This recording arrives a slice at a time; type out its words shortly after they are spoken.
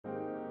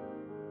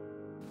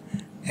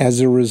as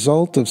a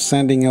result of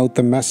sending out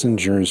the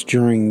messengers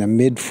during the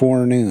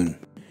mid-forenoon,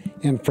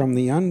 and from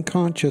the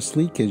unconscious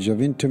leakage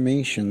of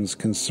intimations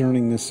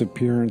concerning this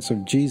appearance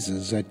of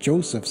Jesus at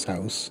Joseph's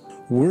house,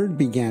 word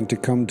began to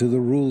come to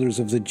the rulers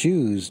of the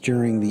Jews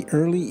during the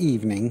early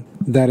evening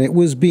that it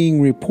was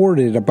being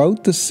reported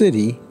about the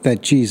city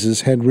that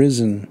Jesus had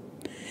risen,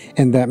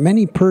 and that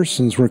many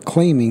persons were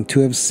claiming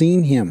to have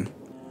seen him.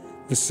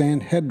 The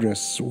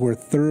Sanhedrists were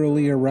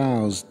thoroughly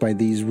aroused by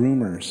these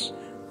rumors.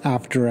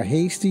 After a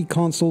hasty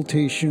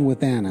consultation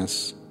with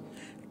Annas,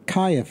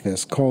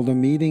 Caiaphas called a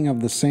meeting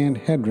of the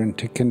Sanhedrin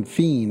to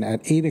convene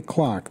at 8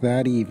 o'clock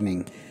that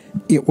evening.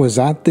 It was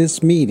at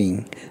this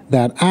meeting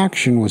that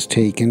action was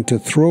taken to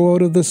throw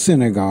out of the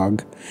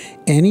synagogue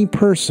any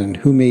person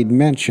who made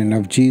mention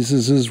of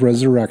Jesus'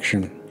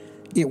 resurrection.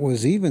 It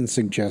was even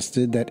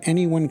suggested that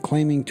anyone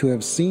claiming to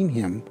have seen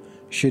him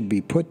should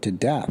be put to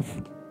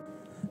death.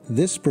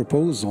 This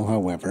proposal,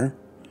 however,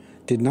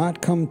 did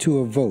not come to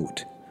a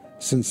vote,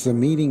 since the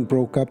meeting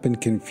broke up in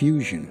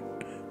confusion,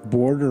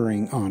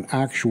 bordering on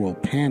actual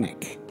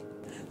panic.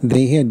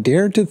 They had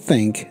dared to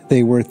think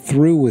they were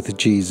through with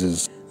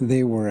Jesus.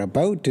 They were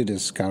about to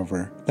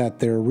discover that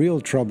their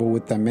real trouble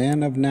with the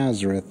man of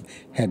Nazareth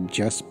had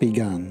just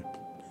begun.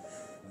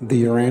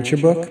 The Urantia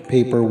Book,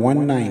 paper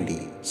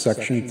 190,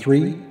 section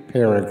 3,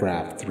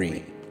 paragraph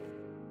 3.